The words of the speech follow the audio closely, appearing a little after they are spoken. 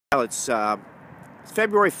Well, it's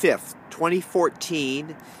February 5th,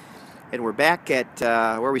 2014, and we're back at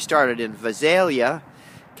where we started in Visalia,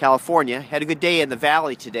 California. Had a good day in the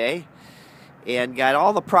valley today, and got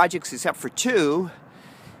all the projects except for two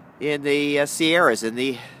in the Sierras. And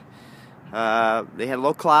they had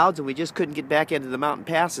low clouds, and we just couldn't get back into the mountain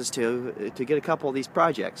passes to get a couple of these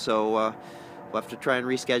projects. So we'll have to try and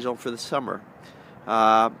reschedule them for the summer.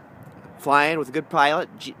 Flying with a good pilot,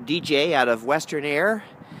 DJ out of Western Air.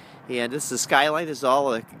 And this is the Skyline. This is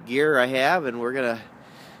all the gear I have, and we're going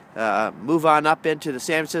to move on up into the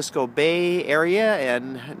San Francisco Bay area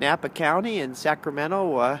and Napa County and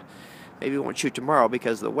Sacramento. Maybe we won't shoot tomorrow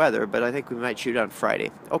because of the weather, but I think we might shoot on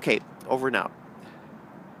Friday. Okay, over and out.